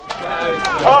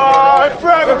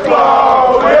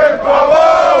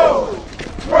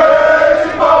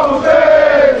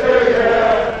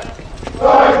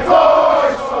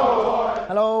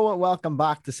Hello, welcome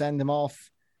back to Send Them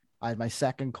Off. I had my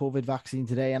second COVID vaccine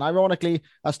today, and ironically,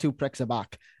 us two pricks are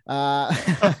back.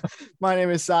 My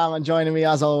name is Sam, and joining me,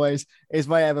 as always, is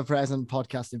my ever-present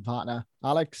podcasting partner,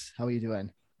 Alex. How are you doing?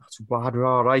 That's bad. We're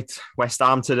all right. West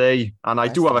Ham today, and I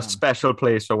do have a special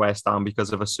place for West Ham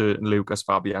because of a certain Lucas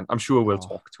Fabian. I'm sure we'll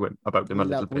talk to him about him a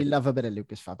little bit. We love a bit of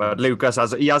Lucas Fabian. But Lucas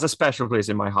has a special place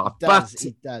in my heart.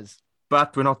 He does.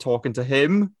 But we're not talking to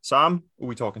him. Sam, who are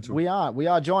we talking to? We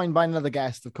are joined by another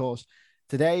guest, of course.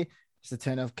 Today, it's the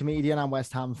turn of comedian and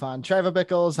West Ham fan, Trevor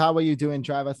Bickles. How are you doing,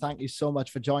 Trevor? Thank you so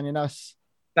much for joining us.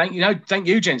 Thank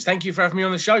you, gents. Thank you for having me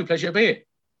on the show. Pleasure to be here.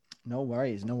 No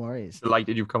worries.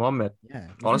 Delighted you've come on, mate. Yeah,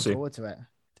 honestly. Forward to it.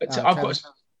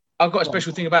 I've got a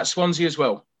special thing about Swansea as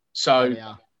well. So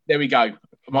there we go.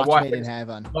 My wife went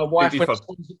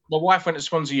to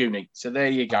Swansea Uni. So there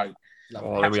you go.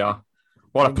 Oh, there we are.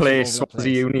 What a place,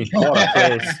 Swansea Uni. What a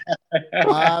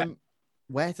place.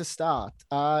 Where to start?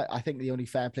 I think the only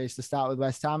fair place to start with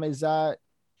West Ham is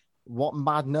what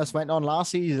madness went on last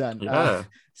season. Yeah.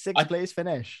 Sixth place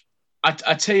finish. I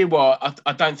tell you what,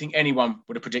 I don't think anyone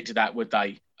would have predicted that, would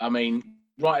they? I mean,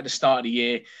 right at the start of the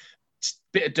year,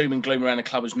 bit of doom and gloom around the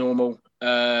club as normal.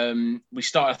 I think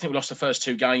we lost the first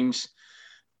two games.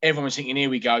 Everyone was thinking,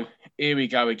 here we go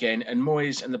again. And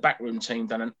Moyes and the backroom team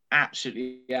done an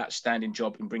absolutely outstanding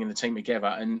job in bringing the team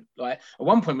together. And like at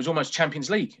one point it was almost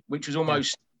Champions League, which was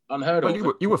almost unheard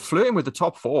of. You were flirting with the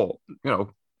top four,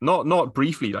 not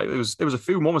briefly. Like there was a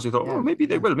few moments you thought, maybe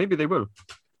they will.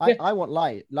 I won't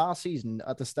lie. Last season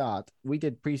at the start, we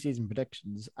did pre-season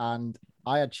predictions, and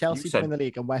I had Chelsea to win the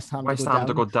league and West Ham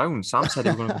to go down. Sam said he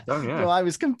was going to go down. Yeah, so I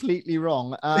was completely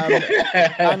wrong.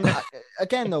 And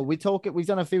again, though, we've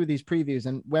done a few of these previews,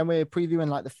 and when we're previewing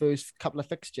like the first couple of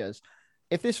fixtures,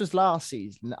 if this was last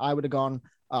season, I would have gone,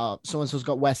 so-and-so's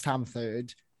got West Ham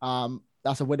third.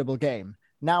 That's a winnable game.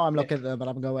 Now I'm looking at them and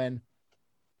I'm going,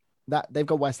 that they've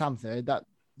got West Ham third. That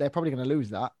they're probably going to lose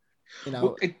that.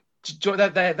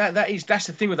 That's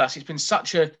the thing with us. It's been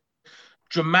such a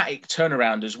dramatic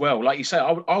turnaround as well. Like you say,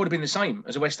 I would have been the same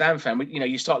as a West Ham fan.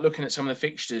 You start looking at some of the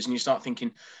fixtures and you start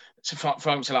thinking, for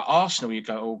example, like Arsenal, you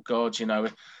go, oh God,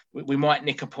 we might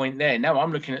nick a point there. Now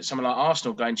I'm looking at someone like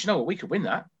Arsenal going, do you know what, we could win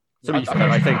that. To be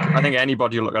fair, I think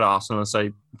anybody will look at Arsenal and say,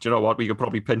 do you know what, we could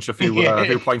probably pinch a few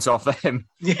points off them.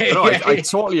 I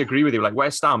totally agree with you. Like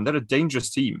West Ham, they're a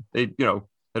dangerous team. They're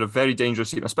a very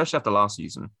dangerous team, especially after last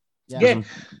season. Yeah.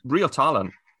 Real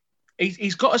talent.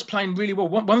 He's got us playing really well.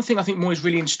 One thing I think Moyes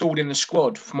really installed in the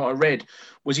squad, from what I read,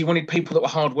 was he wanted people that were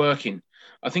hardworking.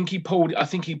 I think he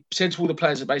said to all the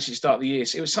players at basically start of the year,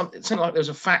 so it was something like there was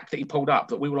a fact that he pulled up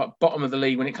that we were like bottom of the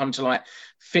league when it comes to like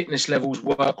fitness levels,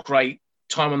 work rate,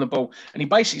 time on the ball. And he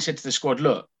basically said to the squad,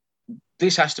 look,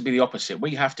 this has to be the opposite.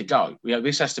 We have to go.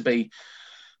 This has to be.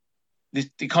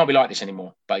 It can't be like this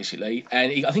anymore, basically.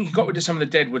 And I think he got rid of some of the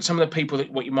deadwood, some of the people that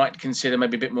what you might consider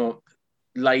maybe a bit more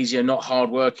lazy and not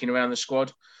hardworking around the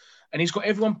squad. And he's got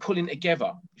everyone pulling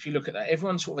together. If you look at that,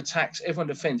 everyone sort of attacks, everyone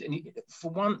defends. And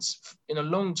for once in a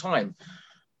long time,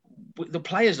 the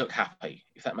players look happy,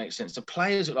 if that makes sense. The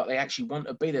players look like they actually want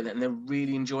to be there and they're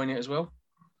really enjoying it as well.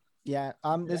 Yeah,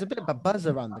 there's a bit of a buzz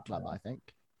around the club, I think.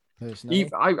 Personally.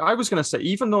 I was going to say,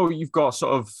 even though you've got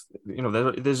sort of,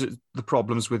 there's the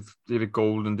problems with David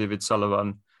Gold and David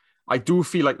Sullivan, I do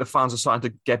feel like the fans are starting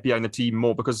to get behind the team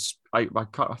more because I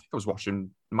think I was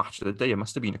watching Match of the Day. It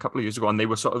must have been a couple of years ago, and they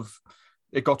were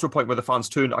it got to a point where the fans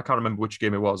turned. I can't remember which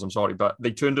game it was. I'm sorry, but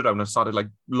they turned around and started like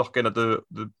looking at the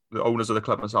owners of the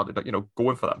club and started like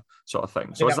going for them sort of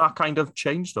thing. So has that kind of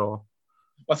changed or?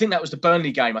 I think that was the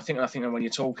Burnley game. I think when you're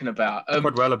talking about,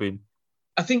 could well have been.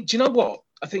 I think. Do you know what?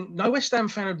 I think no West Ham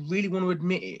fan would really want to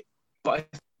admit it, but I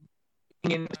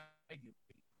think in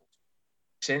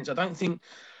sense, I don't think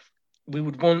we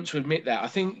would want to admit that. I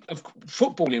think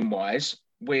footballing wise,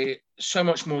 we're so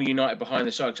much more united behind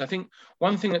the side. Because I think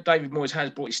one thing that David Moyes has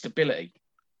brought is stability,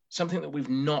 something that we've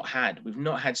not had. We've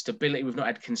not had stability. We've not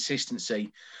had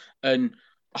consistency and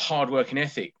a hard-working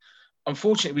ethic.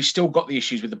 Unfortunately, we've still got the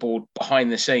issues with the board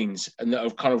behind the scenes and that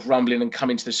are kind of rumbling and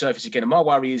coming to the surface again. And my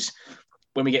worry is,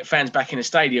 when we get fans back in the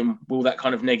stadium, will that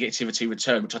kind of negativity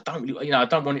return? Which I don't really, I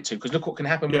don't want it to, because look what can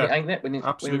happen when it ain't there, when they're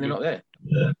not there.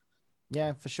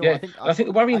 Yeah, for sure. Yeah. I think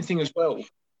the worrying thing as well.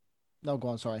 No, go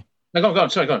on. Sorry. No, go on.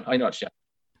 Sorry, go on. I know it's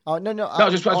Oh no. No, I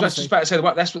was just about to say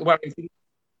that's what the worrying thing.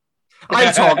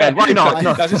 I'm talking. Why not?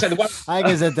 No. I think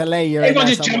there's a delay. You're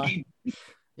everyone's just joking.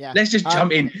 Yeah. Let's just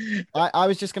jump in. I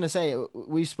was just going to say,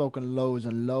 we've spoken loads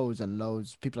and loads and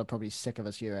loads. People are probably sick of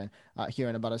us hearing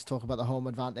about us talk about the home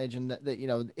advantage and that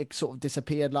it sort of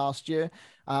disappeared last year.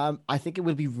 I think it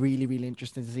will be really, really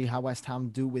interesting to see how West Ham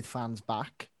do with fans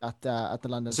back at the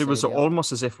London So it was Stadium.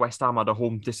 almost as if West Ham had a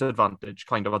home disadvantage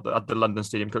kind of at the London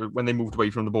Stadium, because when they moved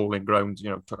away from the bowling ground,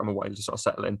 it took them a while to sort of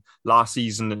settle in. Last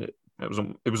season, it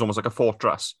was almost like a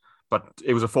fortress, but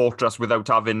it was a fortress without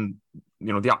having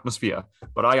the atmosphere.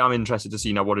 But I am interested to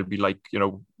see now what it'd be like,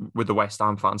 with the West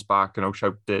Ham fans back,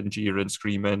 shouting, cheering,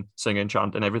 screaming, singing,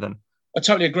 chanting, everything. I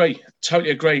totally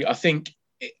agree. I think,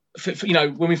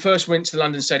 when we first went to the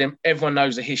London Stadium, everyone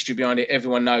knows the history behind it.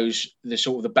 Everyone knows the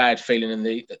sort of the bad feeling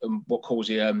and what caused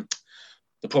the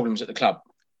problems at the club.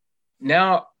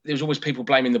 Now there's always people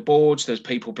blaming the boards. There's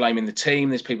people blaming the team.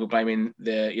 There's people blaming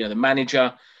the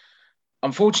manager.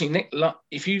 Unfortunately, Nick,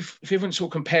 if you haven't sort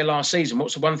of compare last season,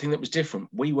 what's the one thing that was different?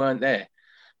 We weren't there.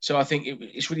 So I think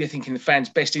it's really, I think, in the fans'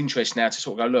 best interest now to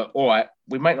sort of go, look, all right,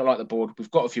 we might not like the board.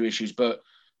 We've got a few issues, but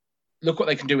look what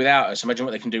they can do without us. Imagine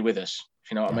what they can do with us. If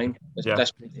you know what I mean?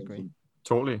 That's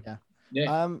totally.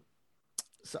 Yeah.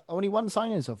 So only one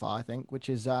signing so far, I think, which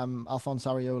is Alphonse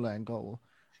Areola in goal,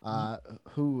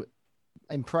 who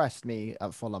impressed me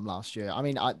at Fulham last year. I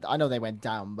mean, I know they went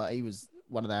down, but he was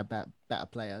one of their better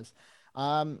players.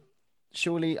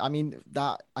 Surely, I mean,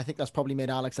 I think that's probably made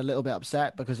Alex a little bit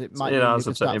upset, because it might mean that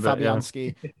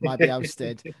Fabianski might be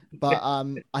ousted. But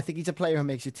I think he's a player who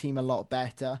makes your team a lot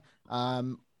better.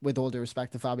 With all due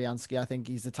respect to Fabianski, I think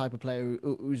he's the type of player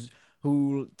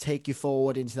who'll take you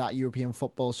forward into that European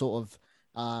football sort of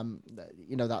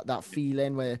that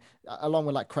feeling where, along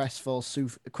with like Cresswell,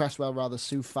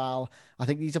 Soufal, I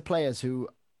think these are players who,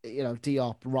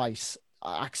 Diop, Rice,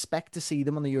 I expect to see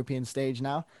them on the European stage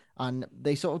now, and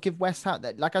they sort of give West Ham,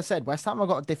 like I said, West Ham have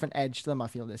got a different edge to them, I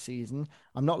feel, this season.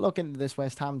 I'm not looking at this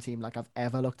West Ham team like I've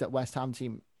ever looked at West Ham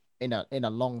team in a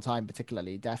long time,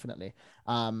 particularly, definitely.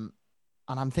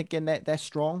 And I'm thinking that they're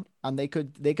strong, and they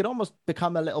could almost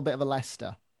become a little bit of a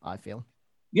Leicester, I feel.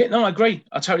 Yeah, no, I agree.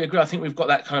 I totally agree. I think we've got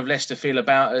that kind of Leicester feel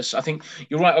about us. I think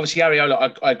you're right. Obviously,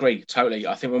 Areola, I agree totally.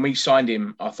 I think when we signed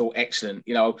him, I thought excellent.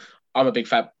 I'm a big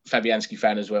Fabianski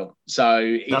fan as well.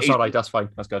 So that's all right. That's fine.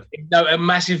 That's good. No, a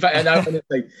massive fan. No,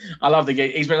 honestly, I love the guy.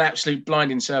 He's been an absolute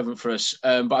blinding servant for us.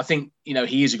 But I think,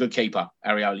 he is a good keeper,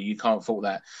 Areola. You can't fault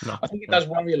that. No, I think it does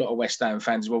worry a lot of West Ham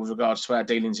fans as well with regards to our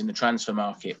dealings in the transfer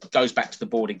market. It goes back to the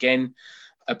board again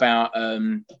about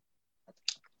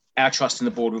our trust in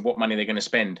the board with what money they're going to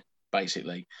spend,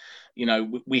 basically.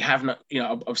 We have not,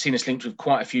 I've seen us linked with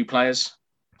quite a few players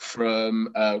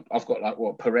from, I've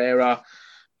got Pereira.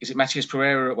 Is it Matthias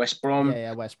Pereira at West Brom?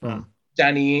 Yeah, West Brom.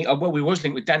 Danny, we was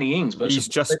linked with Danny Ings, but he's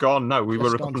just gone. No, we were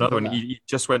recording another one. He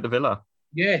just went to Villa.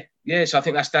 Yeah. So I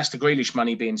think that's the Grealish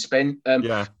money being spent.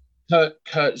 Yeah.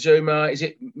 Kurt Zuma, is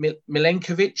it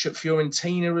Milenkovic at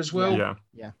Fiorentina as well?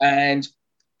 Yeah. And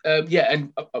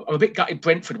and I'm a bit gutted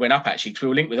Brentford went up, actually, because we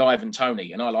were linked with Ivan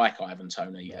Toney, and I like Ivan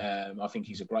Toney. Yeah. I think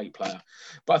he's a great player.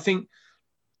 But I think,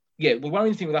 the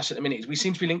worrying thing with us at the minute is we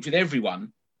seem to be linked with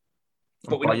everyone,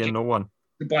 but we're buying no one.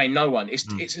 Buying no one.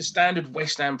 It's a standard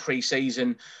West Ham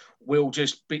pre-season. We'll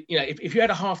just be, if you had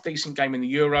a half decent game in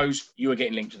the Euros, you were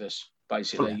getting linked with us,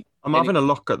 basically. I'm having a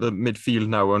look at the midfield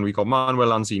now, and we got Manuel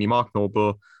Lanzini, Mark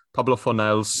Noble, Pablo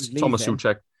Fornells, Thomas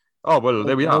Souček. Oh well,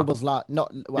 there we are. Noble's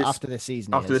after this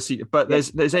season. After this season, but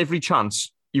there's every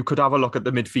chance you could have a look at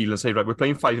the midfield and say, right, we're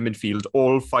playing 5 in midfield.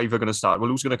 All 5 are going to start. Well,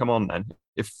 who's going to come on then?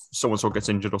 If so and so gets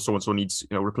injured or so and so needs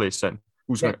replacing,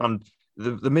 who's going? And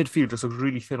the midfield just looks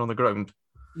really thin on the ground.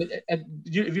 Have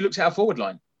you looked at our forward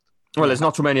line? Well, there's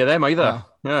not too many of them either.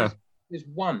 Yeah. There's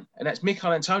one, and that's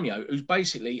Michail Antonio, who's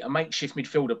basically a makeshift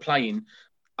midfielder playing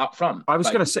up front. I was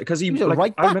going to say, because he was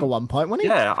right back at one point, wasn't he?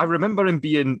 Yeah, I remember him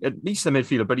being at least a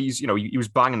midfielder, but he's, he was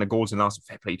banging the goals in last.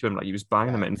 Fair play to him, like he was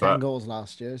banging them in. 10 goals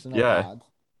last year, so not bad.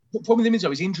 The problem with him is,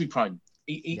 though, he's injury prone.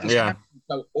 He's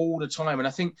go all the time, and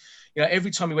I think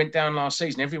every time he went down last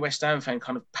season, every West Ham fan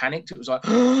kind of panicked. It was like,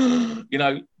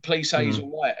 please say he's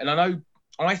all right.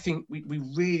 And I think we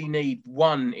really need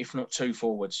 1, if not 2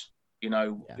 forwards.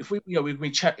 If we're going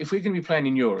to be playing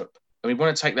in Europe and we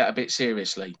want to take that a bit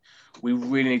seriously, we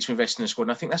really need to invest in the squad.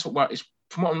 And I think that's what is,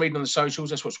 from what I'm reading on the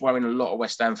socials, that's what's worrying a lot of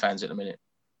West Ham fans at the minute.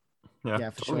 Yeah,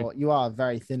 for sure. You are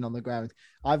very thin on the ground.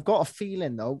 I've got a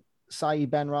feeling though, Saïd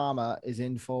Benrahma is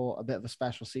in for a bit of a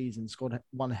special season. Scored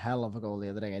one hell of a goal the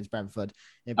other day against Brentford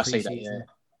in pre-season.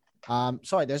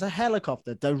 Sorry, there's a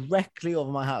helicopter directly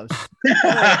over my house.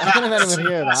 I don't know if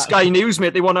anyone hear that. Sky News,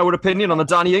 mate. They want our opinion on the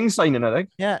Danny Ings signing, I think.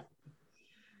 Yeah.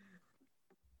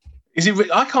 Is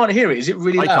it? I can't hear it. Is it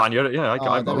really? I can't hear it. Yeah, I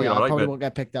can't. Probably won't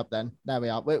get picked up then. There we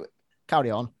are. Carry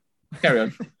on. Carry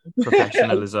on.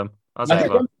 Professionalism. As I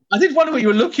ever. did wonder what you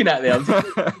were looking at there. I'm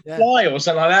thinking Yeah. fly or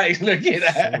something like that. He's looking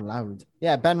at. So loud.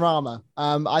 Yeah, Ben Rama.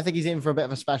 I think he's in for a bit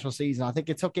of a special season. I think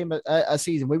it took him a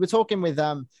season. We were talking with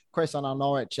Chris on our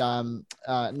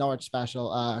Norwich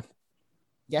special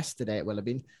yesterday. It will have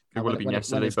been. It will have been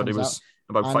yesterday, but it was out.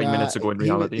 about 5 minutes ago in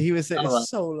reality. He was saying, it's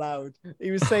so loud.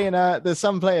 He was saying there's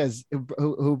some players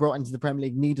who brought into the Premier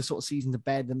League need a sort of season to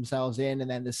bed themselves in, and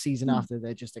then the season after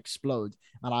they just explode.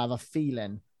 And I've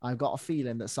got a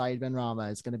feeling that Said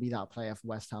Benrahma is going to be that player for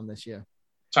West Ham this year.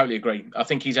 Totally agree. I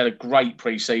think he's had a great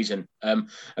pre-season. And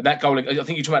that goal, I think you're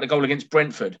talking about the goal against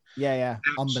Brentford. Yeah.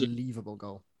 Unbelievable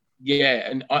goal. Yeah,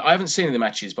 and I haven't seen the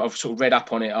matches, but I've sort of read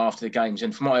up on it after the games.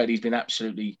 And from what I heard, he's been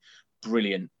absolutely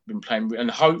brilliant. Been playing, and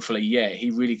hopefully,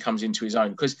 he really comes into his own,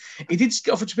 because he did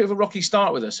get off a bit of a rocky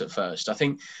start with us at first. I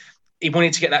think he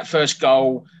wanted to get that first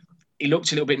goal. He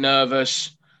looked a little bit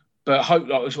nervous, but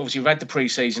obviously we've had the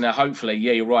pre-season now. Hopefully,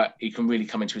 you're right. He can really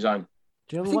come into his own.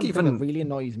 Do you know one thing that really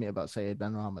annoys me about Said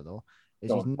Benrahma though?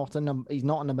 Is he's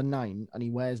not a number 9 and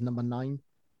he wears number 9.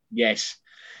 Yes.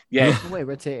 Yeah. It's so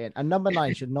irritating. And number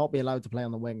 9 should not be allowed to play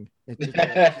on the wing. It just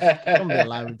shouldn't be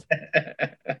allowed.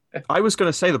 I was going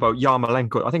to say about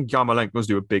Yarmolenko. I think Yarmolenko's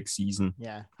do a big season.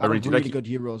 Yeah. Really good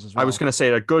Euros as well. I was going to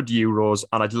say a good Euros,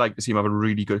 and I'd like to see him have a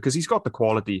really good, because he's got the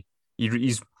quality.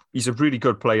 He's a really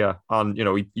good player, and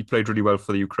he played really well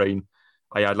for the Ukraine.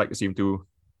 I'd like to see him do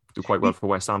quite well for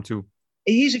West Ham too.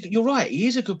 You're right. He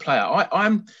is a good player.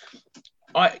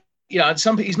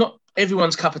 He's not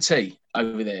everyone's cup of tea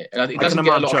over there, and I think I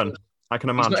can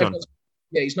imagine.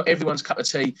 He's not everyone's cup of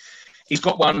tea. He's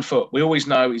got one foot. We always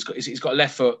know he's got a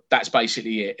left foot. That's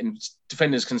basically it. And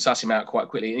defenders can suss him out quite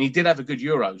quickly. And he did have a good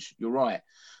Euros. You're right.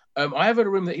 I have heard a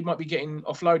room that he might be getting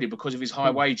offloaded because of his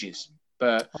high wages.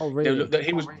 But really?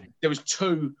 There was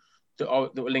two that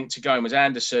were linked to going, was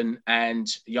Anderson and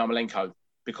Yarmolenko,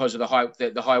 because of the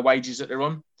high wages that they're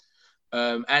on.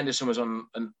 Anderson was on,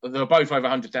 and they were both over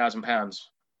 £100,000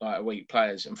 like a week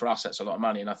players, and for us that's a lot of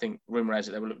money. And I think rumour has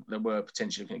it they were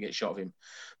potentially going to get a shot of him.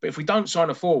 But if we don't sign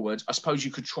a forward, I suppose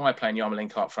you could try playing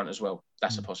Yarmolenko up front as well.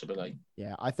 That's a possibility.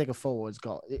 Yeah, I think a forward's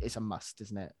it's a must,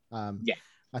 isn't it? Yeah,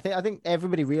 I think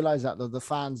everybody realised that though. The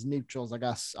fans, neutrals, I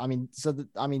guess.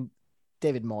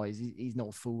 David Moyes, he's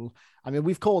no fool. I mean,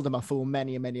 we've called him a fool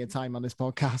many a time on this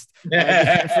podcast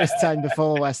for his time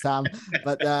before West Ham,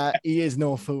 but he is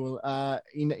no fool.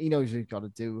 He knows what he's got to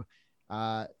do.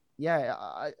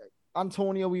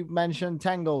 Antonio, we mentioned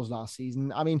 10 goals last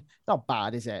season. I mean, not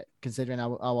bad, is it, considering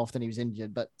how often he was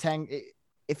injured? But 10,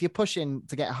 if you're pushing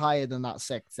to get higher than that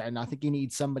 6, then I think you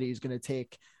need somebody who's going to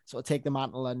take the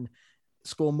mantle and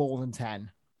score more than 10.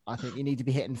 I think you need to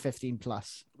be hitting 15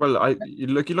 plus. Well, you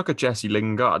look at Jesse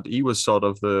Lingard. He was sort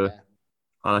of and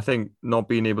I think not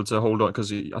being able to hold on,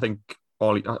 because I think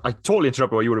I totally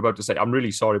interrupted what you were about to say. I'm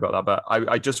really sorry about that, but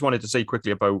I just wanted to say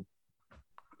quickly about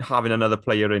having another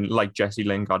player in like Jesse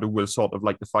Lingard who will sort of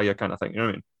like the fire kind of thing. You know what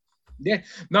I mean? Yeah,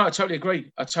 no, I totally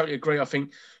agree. I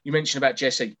think you mentioned about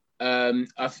Jesse. I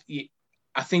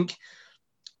think,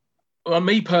 well,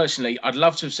 me personally, I'd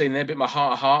love to have seen there, but my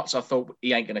heart of hearts, I thought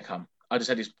he ain't going to come. I just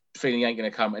had this feeling he ain't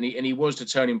going to come. And he was the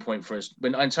turning point for us.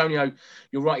 When Antonio,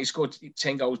 you're right, he scored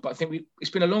 10 goals, but I think it's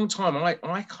been a long time. And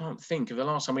I can't think of the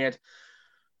last time we had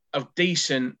a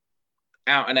decent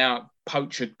out-and-out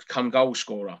poacher come goal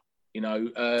scorer.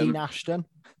 Dean Ashton.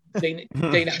 Dean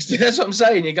Ashton, that's what I'm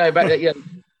saying. You're going back to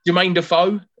Jermaine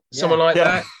Defoe, someone like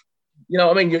that. You know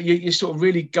what I mean? You're sort of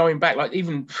really going back, like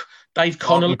even Dave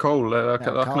Connolly. That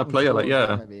kind of player,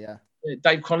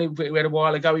 Dave Connolly, we had a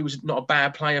while ago, he was not a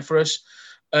bad player for us.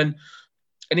 And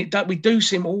we do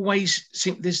always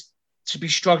seem there's to be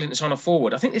struggling to sign a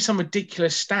forward. I think there's some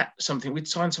ridiculous stat, we'd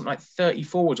signed something like 30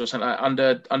 forwards or something like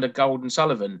under Gold and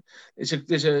Sullivan.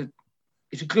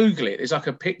 If you Google it, there's like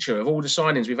a picture of all the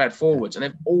signings we've had forwards, and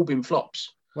they've all been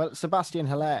flops. Well, Sebastian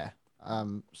Haller,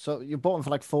 so you bought him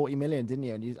for like 40 million, didn't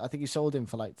you? And I think you sold him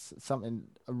for like something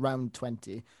around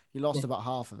 20. You lost about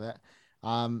half of it.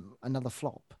 Another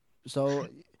flop. So,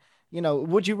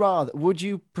 would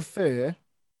you prefer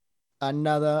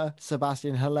another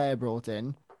Sebastian Haller brought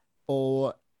in,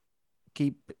 or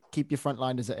keep your front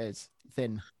line as it is,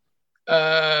 thin?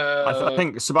 I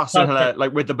think Sebastian Haller,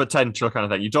 like with the potential kind of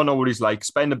thing. You don't know what he's like.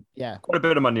 Spend quite a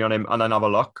bit of money on him and then have a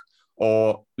look,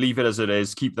 or leave it as it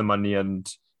is. Keep the money,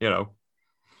 and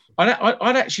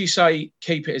I'd actually say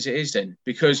keep it as it is then,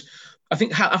 because I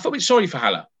think I felt a bit sorry for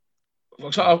Haller.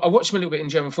 So I watched him a little bit in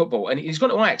German football, and he's gone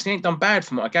to Ajax, and he ain't done bad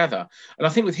from what I gather. And I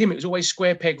think with him, it was always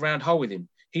square peg, round hole with him.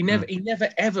 He never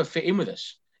ever fit in with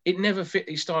us. It never fit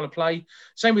his style of play.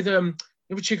 Same with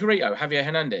Chikorito, Javier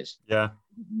Hernandez. Yeah.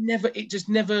 It just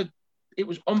never it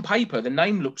was on paper. The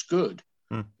name looks good.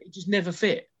 It just never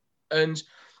fit. And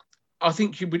I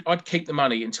think I'd keep the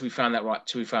money until we found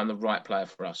the right player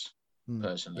for us.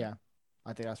 Personally, yeah,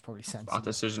 I think that's probably sensible. Smart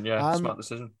decision, yeah, smart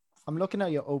decision. I'm looking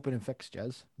at your opening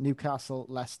fixtures: Newcastle,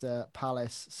 Leicester,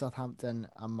 Palace, Southampton,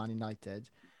 and Man United.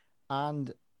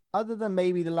 And other than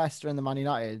maybe the Leicester and the Man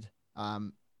United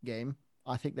game,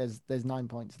 I think there's 9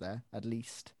 points there at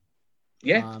least.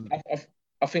 Yeah,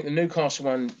 I think the Newcastle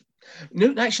one.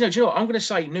 Actually, no. Do you know what? I'm going to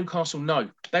say Newcastle. No,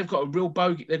 they've got a real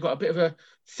bogey. They've got a bit of a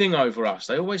thing over us.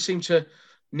 They always seem to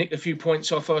nick a few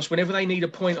points off us whenever they need a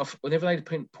point off. Whenever they need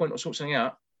a point or sort something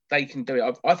out, they can do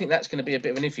it. I think that's going to be a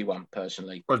bit of an iffy one,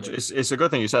 personally. Well, it's a good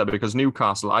thing you said, because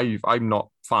Newcastle, I'm not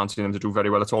fancying them to do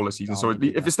very well at all this season. So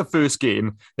if it's the first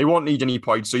game, they won't need any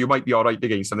points, so you might be all right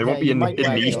against them. They won't be in need.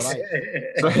 Right.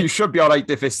 So you should be all right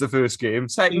if it's the first game.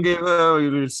 Second game,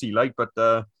 you'll see,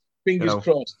 but fingers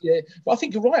crossed. Yeah, but I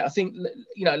think you're right. I think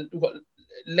we've got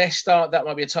Leicester. That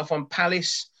might be a tough one.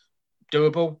 Palace,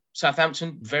 doable.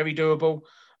 Southampton, very doable.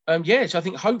 So I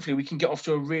think hopefully we can get off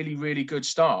to a really, really good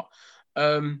start.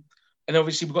 And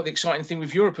obviously we've got the exciting thing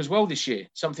with Europe as well this year.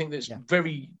 Something that's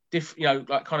very different.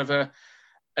 Like kind of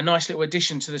a nice little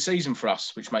addition to the season for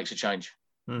us, which makes a change.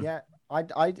 Yeah,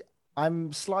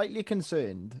 I'm slightly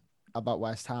concerned about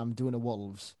West Ham doing a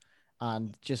Wolves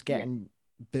and just getting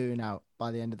burnout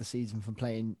by the end of the season from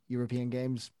playing European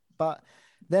games. But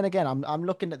then again, I'm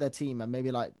looking at their team, and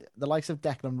maybe like the likes of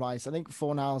Declan Rice. I think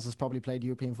Fornals has probably played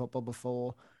European football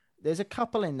before. There's a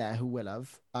couple in there who will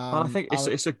have. I think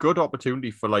it's a good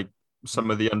opportunity for like some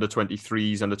of the under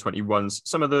 23s, under 21s,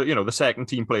 some of the the second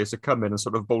team players to come in and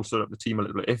sort of bolster up the team a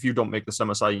little bit. If you don't make the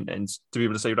summer signings, to be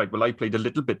able to say, right, well, I played a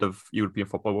little bit of European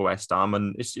football with West Ham,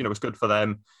 and it's it's good for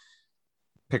them,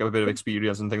 pick up a bit of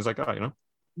experience and things like that.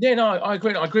 Yeah, no, I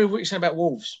agree. I agree with what you're saying about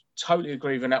Wolves. Totally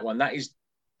agree with that one. That is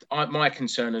my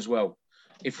concern as well.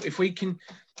 If we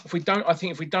don't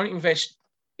invest,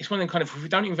 it's one of them kind of, if we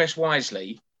don't invest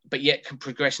wisely, but yet can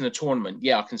progress in the tournament,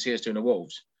 I can see us doing the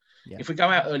Wolves. Yeah. If we go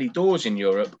out early doors in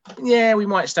Europe, we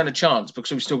might stand a chance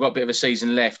because we've still got a bit of a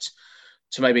season left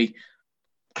to maybe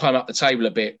climb up the table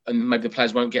a bit, and maybe the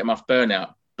players won't get enough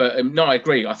burnout. But no, I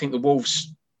agree. I think the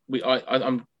Wolves,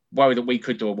 I'm worried that we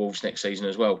could do a Wolves next season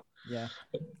as well. Yeah.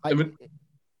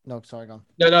 No, sorry, go on.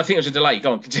 No, I think it was a delay.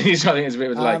 Go on, continue. I think it was a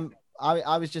bit of a delay.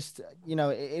 I was just,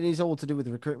 it is all to do with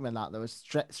the recruitment. That there was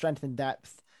strength and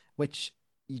depth, which,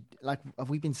 like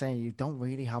we've been saying, you don't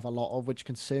really have a lot of, which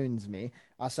concerns me.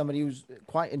 As somebody who's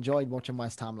quite enjoyed watching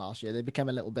West Ham last year, they became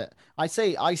a little bit. I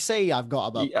say I've got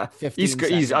about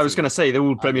 15. I was going to say the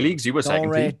all Premier Leagues. You were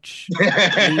second. Norwich,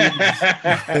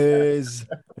 Leeds,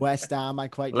 West Ham. I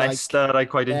quite Leicester. Like. I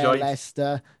quite enjoyed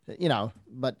Leicester.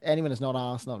 But anyone that's not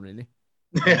Arsenal, really.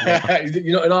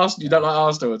 You're not an Arsenal. You don't like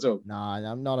Arsenal at all. No,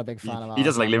 I'm not a big fan of Arsenal. He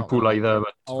doesn't like Liverpool either,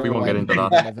 but we won't get into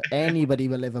that. Anybody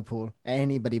but Liverpool.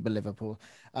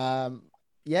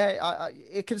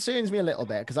 It concerns me a little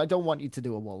bit because I don't want you to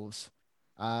do a Wolves,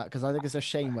 because I think it's a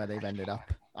shame where they've ended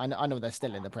up. I know they're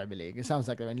still in the Premier League. It sounds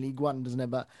like they're in League One, doesn't it?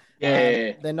 But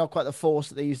they're not quite the force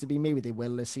that they used to be. Maybe they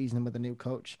will this season with a new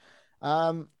coach.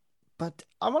 But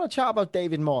I want to chat about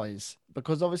David Moyes,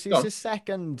 because obviously it's his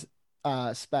second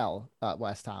spell at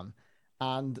West Ham,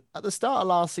 and at the start of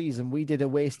last season we did a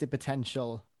wasted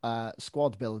potential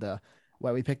squad builder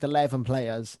where we picked 11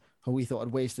 players who we thought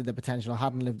had wasted the potential,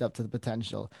 hadn't lived up to the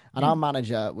potential, and our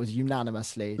manager was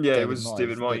unanimously David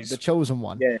Moyes, the chosen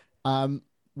one.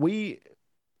 We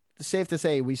safe to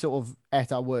say we sort of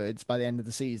ate our words by the end of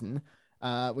the season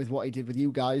with what he did with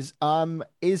you guys.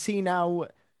 Is he now?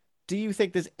 Do you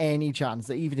think there's any chance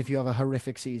that even if you have a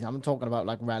horrific season, I'm talking about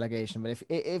like relegation, but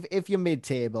if you're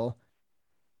mid-table,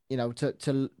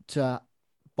 to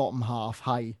bottom half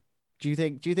high, do you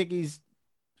think he's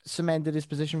cemented his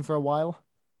position for a while?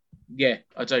 Yeah,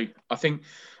 I do. I think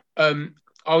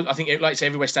I think, like I say,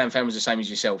 every West Ham fan was the same as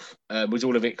yourself. Was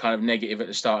all of it kind of negative at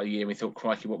the start of the year, and we thought,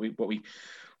 crikey, what we got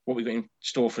in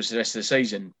store for us the rest of the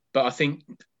season. But I think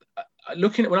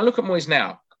when I look at Moyes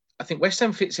now, I think West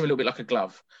Ham fits him a little bit like a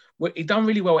glove. He done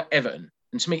really well at Everton,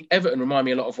 and to me, Everton remind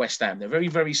me a lot of West Ham. They're very,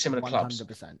 very similar clubs.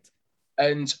 100%.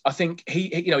 And I think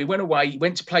he went away. He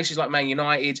went to places like Man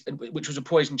United, which was a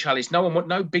poison chalice.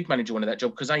 No big manager wanted that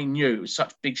job because they knew it was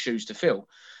such big shoes to fill.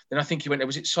 Then I think he went.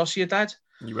 Was it Sociedad?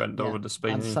 He went over to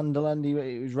Spain. And Sunderland. He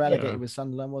was relegated with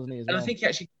Sunderland, wasn't he? As well? And I think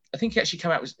he actually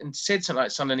came out and said something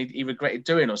like Sunderland he regretted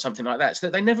doing or something like that. So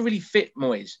that they never really fit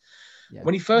Moyes. Yeah.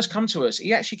 When he first come to us,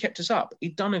 he actually kept us up.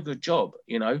 He'd done a good job,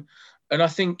 And I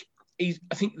think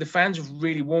the fans have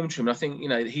really warmed to him. I think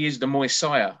he is the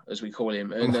Moyes-sire, as we call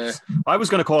him. And I was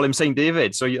going to call him Saint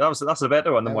David, so that's a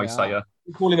better one than Moyes-sire.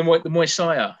 We call him the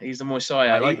Moyes-sire. He's the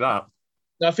Moyes-sire. I like that.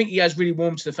 I think he has really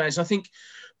warmed to the fans. I think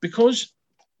because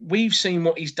we've seen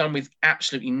what he's done with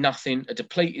absolutely nothing, a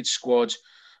depleted squad,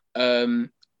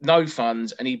 no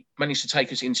funds, and he managed to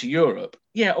take us into Europe.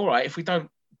 Yeah, all right, if we don't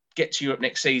get to Europe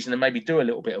next season and maybe do a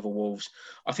little bit of a Wolves,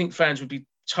 I think fans would be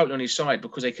totally on his side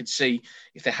because they could see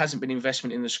if there hasn't been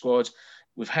investment in the squad,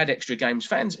 we've had extra games.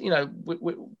 Fans,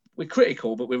 we're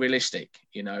critical, but we're realistic,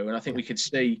 and I think we could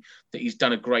see that he's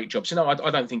done a great job. So no,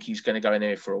 I don't think he's going to go in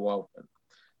there for a while.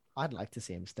 I'd like to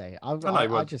see him stay.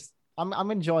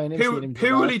 I'm enjoying him.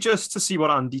 Purely just to see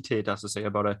what Andy Tate has to say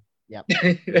about it. Yep.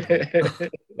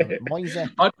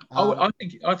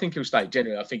 I think he'll stay.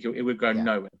 Genuinely, I think it would go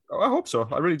nowhere. I hope so.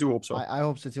 I really do hope so. I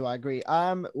hope so too. I agree.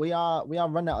 We are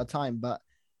running out of time, but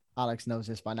Alex knows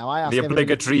this by now. I asked the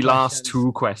obligatory last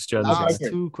two questions.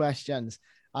 Two questions.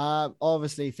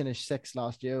 Obviously finished 6th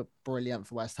last year. Brilliant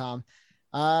for West Ham.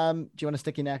 Do you want to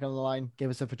stick your neck on the line? Give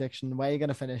us a prediction. Where are you going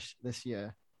to finish this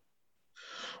year?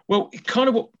 Well, kind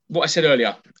of what I said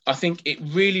earlier. I think it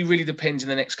really, really depends in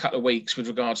the next couple of weeks with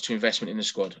regards to investment in the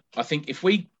squad. I think if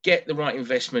we get the right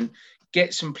investment,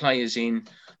 get some players in,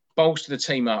 bolster the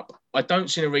team up, I don't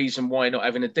see a reason why not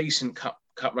having a decent cup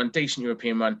run, decent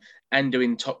European run, and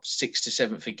doing top 6th to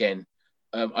 7th again.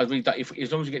 I read that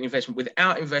as long as we get investment.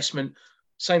 Without investment,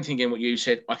 same thing again. What you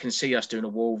said, I can see us doing a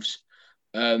Wolves.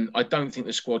 I don't think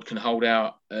the squad can hold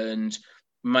out, and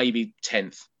maybe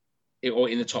 10th or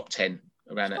in the top 10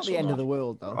 around it's that. Not the end of the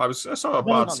world, though. I saw a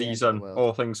bad season,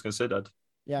 all things considered.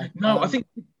 Yeah. No, I think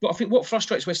what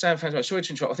frustrates West Ham fans. Sorry to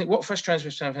interrupt. I think what frustrates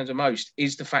West Ham fans the most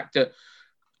is the fact that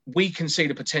we can see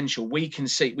the potential. We can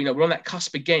see. We're on that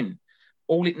cusp again.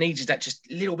 All it needs is that just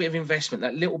little bit of investment,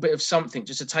 that little bit of something,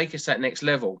 just to take us to that next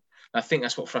level. And I think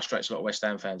that's what frustrates a lot of West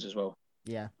Ham fans as well.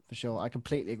 Yeah, for sure. I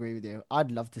completely agree with you. I'd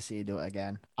love to see you do it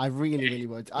again. I really, really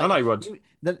would. I would.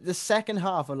 The second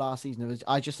half of last season,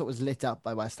 I just thought was lit up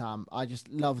by West Ham. I just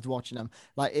loved watching them.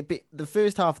 The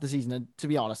first half of the season, and to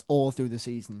be honest, all through the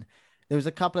season, there was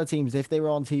a couple of teams, if they were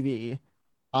on TV,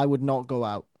 I would not go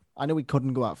out. I know we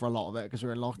couldn't go out for a lot of it because we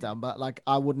were in lockdown, but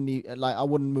I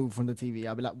wouldn't move from the TV.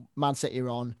 I'd be like, Man City are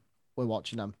on, we're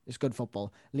watching them. It's good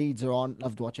football. Leeds are on,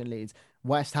 loved watching Leeds.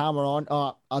 West Ham are on.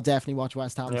 Oh, I'll definitely watch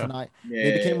West Ham tonight. Yeah.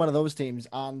 They became one of those teams,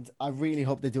 and I really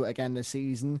hope they do it again this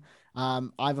season. I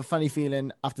have a funny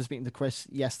feeling after speaking to Chris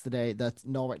yesterday that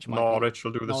Norwich will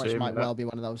do the same. Might well be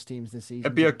one of those teams this season.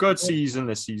 It'd be a good season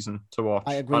this season to watch.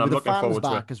 I agree. With the fans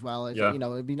back as well.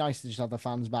 It'd be nice to just have the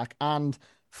fans back. And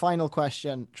final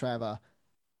question, Trevor: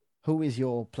 who is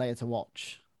your player to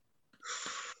watch?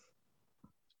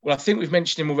 Well, I think we've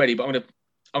mentioned him already, but I'm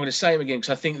going to say him again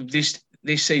because I think this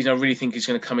season, I really think he's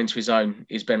going to come into his own,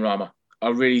 is Benrahma. I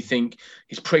really think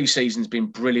his pre-season's been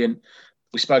brilliant.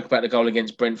 We spoke about the goal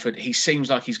against Brentford. He seems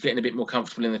like he's getting a bit more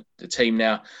comfortable in the team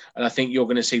now. And I think you're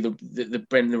going to see the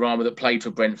Benrahma that played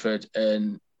for Brentford.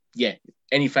 And yeah,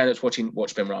 any fan that's watching,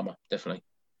 watch Benrahma, definitely.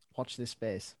 Watch this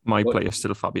space. My player is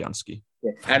still Fabianski.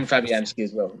 Yeah, and Fabianski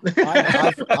as well.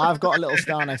 I've got a little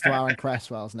star next to Aaron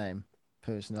Cresswell's name,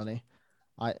 personally.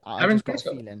 I just got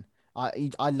a feeling.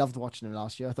 I loved watching him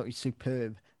last year. I thought he's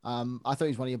superb. I thought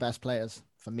he's one of your best players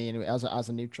for me anyway, as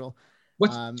a neutral.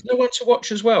 No one to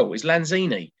watch as well is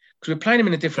Lanzini, because we're playing him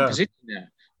in a different position now.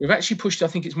 We've actually pushed, I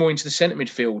think it's more into the centre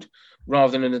midfield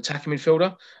rather than an attacking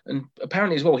midfielder. And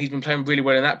apparently as well, he's been playing really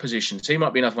well in that position. So he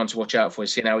might be another one to watch out for,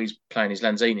 seeing how he's playing his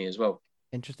Lanzini as well.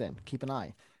 Interesting. Keep an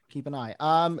eye.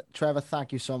 Trevor,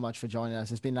 thank you so much for joining us.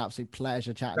 It's been an absolute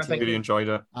pleasure chatting to you. Really enjoyed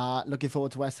it. Looking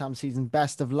forward to West Ham season.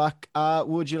 Best of luck.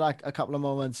 Would you like a couple of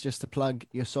moments just to plug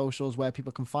your socials where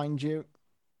people can find you?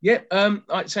 Yeah,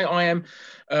 I'd say I am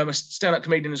a stand-up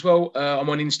comedian as well. I'm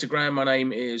on Instagram. My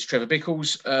name is Trevor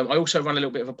Bickles. I also run a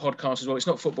little bit of a podcast as well. It's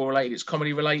not football related. It's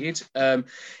comedy related.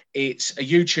 It's a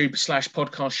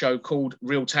YouTube/podcast show called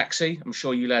Real Taxi. I'm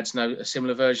sure you lads know a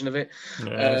similar version of it.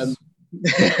 Yes.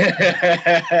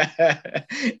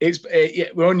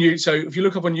 We're on YouTube. So if you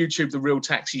look up on YouTube, The Real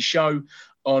Taxi Show,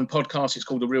 on podcast, it's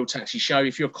called The Real Taxi Show.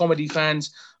 If you're comedy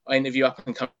fans, I interview up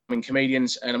and coming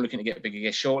comedians, and I'm looking to get a bigger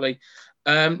guest shortly.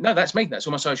 No, that's me. That's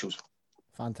all my socials.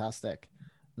 Fantastic.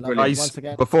 Once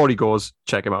again. Before he goes,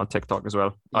 check him out on TikTok as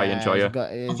well. I enjoy it.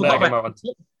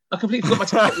 I completely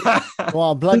forgot my TikTok. Go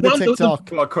on, plug the TikTok.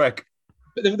 Go on, quick.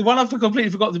 But the one I've completely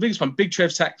forgot, the biggest one, Big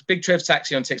Trev's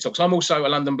Taxi on TikTok. So I'm also a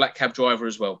London black cab driver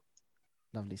as well.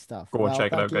 Lovely stuff. Go on,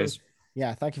 check it out, guys.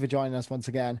 Yeah, thank you for joining us once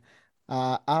again.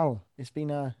 Al, it's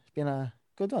been a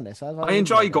good one. I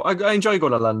enjoy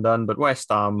going to London, but West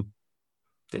Ham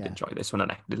did enjoy this one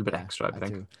a little bit extra, I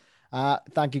think.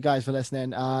 Thank you guys for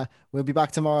listening. We'll be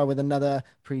back tomorrow with another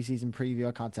preseason preview.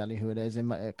 I can't tell you who it is.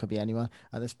 It could be anyone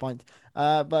at this point.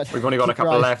 But we've only got a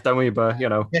couple left, don't we? But keep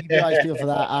your eyes peeled for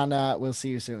that, and we'll see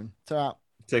you soon. Ta-ra.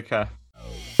 Take care.